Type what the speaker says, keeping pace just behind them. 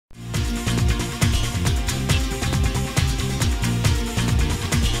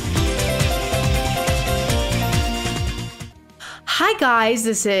Hi guys,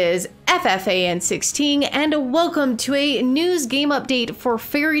 this is FFAN16 and welcome to a news game update for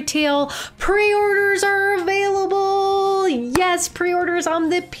Fairy Tail. Pre-orders are available! Yes, pre-orders on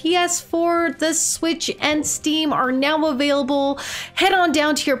the PS4, the Switch, and Steam are now available. Head on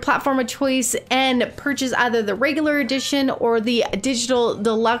down to your platform of choice and purchase either the regular edition or the digital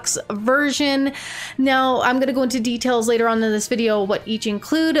deluxe version. Now, I'm going to go into details later on in this video what each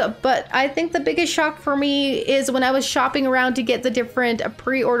include, but I think the biggest shock for me is when I was shopping around to get the different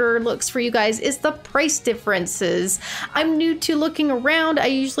pre-order looks for you guys is the price differences. I'm new to looking around. I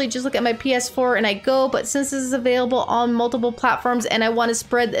usually just look at my PS4 and I go, but since this is available on multiple platforms and I want to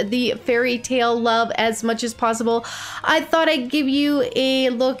spread the Fairy Tail love as much as possible, I thought I'd give you a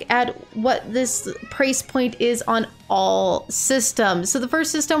look at what this price point is on all systems. So the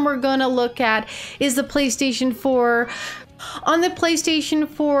first system we're going to look at is the PlayStation 4. On the PlayStation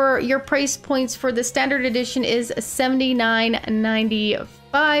 4, your price points for the standard edition is $79.95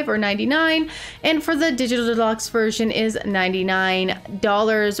 or $99, and for the digital deluxe version is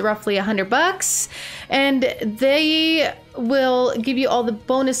 $99, roughly $100. And they will give you all the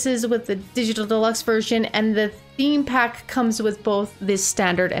bonuses with the digital deluxe version, and the theme pack comes with both this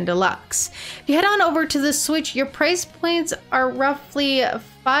standard and deluxe. If you head on over to the Switch, your price points are roughly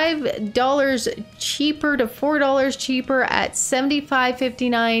 $5 cheaper to $4 cheaper at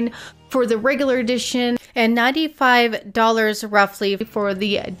 $75.59 for the regular edition and $95 roughly for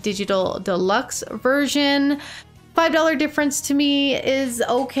the digital deluxe version. $5 difference to me is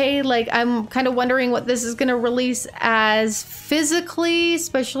okay. Like, I'm kind of wondering what this is going to release as physically,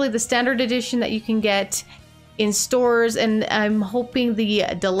 especially the standard edition that you can get in stores, and I'm hoping the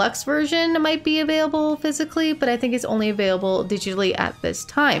deluxe version might be available physically, but I think it's only available digitally at this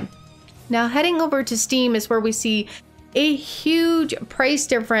time. Now, heading over to Steam is where we see a huge price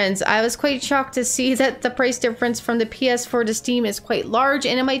difference. I was quite shocked to see that the price difference from the PS4 to Steam is quite large,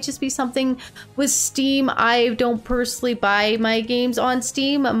 and it might just be something with Steam. I don't personally buy my games on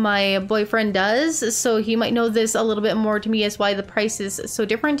Steam. My boyfriend does, so he might know this a little bit more to me as why the price is so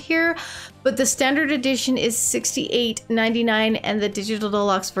different here. But the standard edition is $68.99 and the digital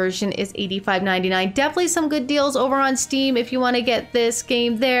deluxe version is $85.99. Definitely some good deals over on Steam if you want to get this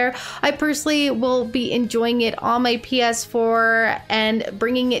game there. I personally will be enjoying it on my PS4 and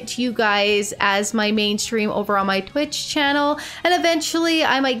bringing it to you guys as my main stream over on my Twitch channel. And eventually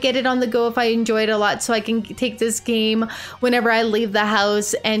I might get it on the go if I enjoy it a lot, so I can take this game whenever I leave the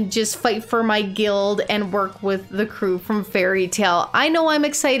house and just fight for my guild and work with the crew from Fairy Tail. I know I'm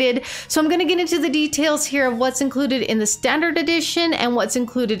excited, so I'm going to get into the details here of what's included in the standard edition and what's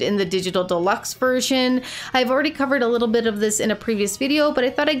included in the digital deluxe version. I've already covered a little bit of this in a previous video, but I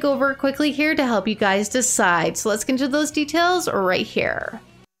thought I'd go over it quickly here to help you guys decide. So let's get into those details right here.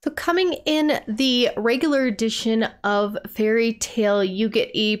 So coming in the regular edition of Fairy Tail, you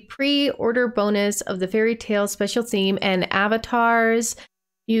get a pre-order bonus of the Fairy Tail special theme and avatars.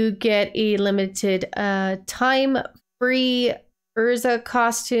 You get a limited time free Urza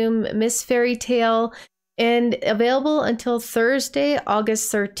costume, Miss Fairy Tail, and available until Thursday, August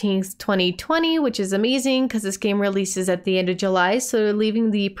 13th, 2020, which is amazing because this game releases at the end of July, so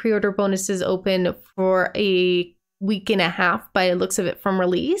leaving the pre-order bonuses open for a week and a half by the looks of it from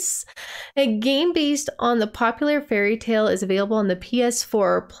release. A game based on the popular Fairy Tail is available on the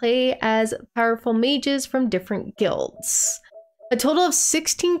PS4. Play as powerful mages from different guilds. A total of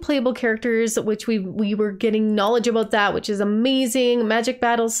 16 playable characters, which we were getting knowledge about that, which is amazing. Magic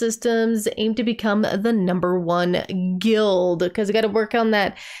battle systems aim to become the #1 guild, because we got to work on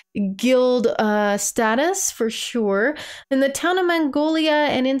that guild status for sure. And the town of Mongolia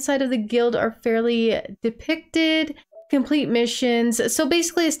and inside of the guild are fairly depicted. Complete missions. So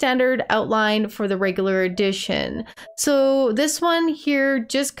basically a standard outline for the regular edition. So this one here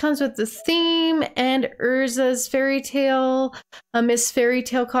just comes with the theme and Urza's Fairy Tail, a Miss Fairy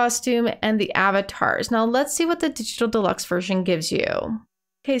Tail costume, and the avatars. Now let's see what the digital deluxe version gives you.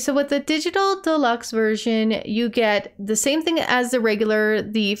 Okay, so with the digital deluxe version, you get the same thing as the regular,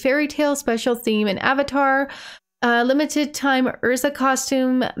 the Fairy Tail special theme and avatar. Limited time Urza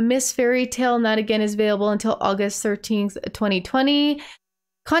costume, Miss Fairy Tail, and that again is available until August 13th, 2020.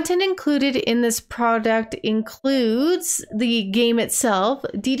 Content included in this product includes the game itself,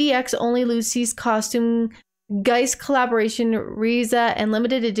 DDX only Lucy's costume, Geist collaboration Riza, and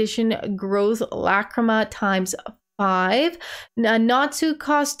limited edition Growth Lacrima ×5. Natsu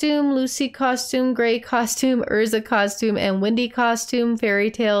costume, Lucy costume, Gray costume, Urza costume, and Windy costume,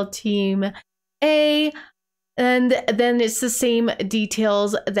 Fairy Tail Team A. And then it's the same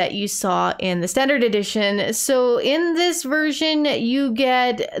details that you saw in the standard edition. So in this version, you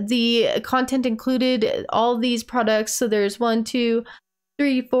get the content included, all these products. So there's 1, 2,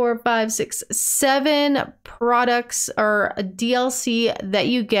 3, 4, 5, 6, 7 products or a DLC that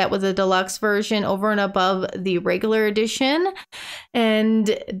you get with the deluxe version over and above the regular edition.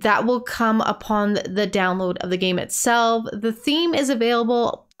 And that will come upon the download of the game itself. The theme is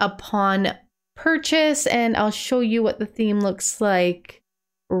available upon purchase, and I'll show you what the theme looks like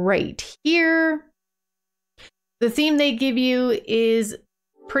right here. The theme they give you is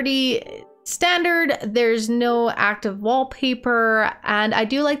pretty standard. There's no active wallpaper, and I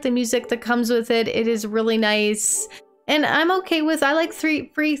do like the music that comes with it. It is really nice. And I'm okay with, I like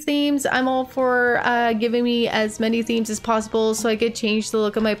free themes. I'm all for giving me as many themes as possible so I could change the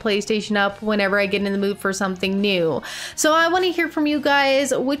look of my PlayStation up whenever I get in the mood for something new. So I want to hear from you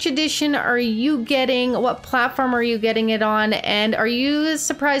guys. Which edition are you getting? What platform are you getting it on? And are you as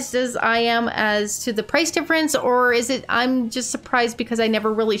surprised as I am as to the price difference? Or is it I'm just surprised because I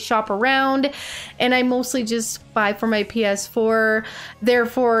never really shop around and I mostly just buy for my PS4.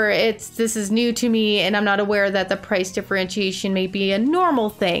 Therefore, this is new to me and I'm not aware that the price differentiation may be a normal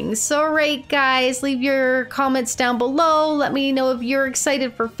thing. So alright guys, leave your comments down below. Let me know if you're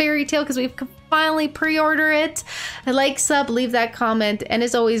excited for Fairy Tail because we've finally pre-order it. Like, sub, leave that comment, and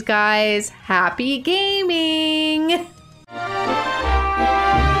as always guys, happy gaming!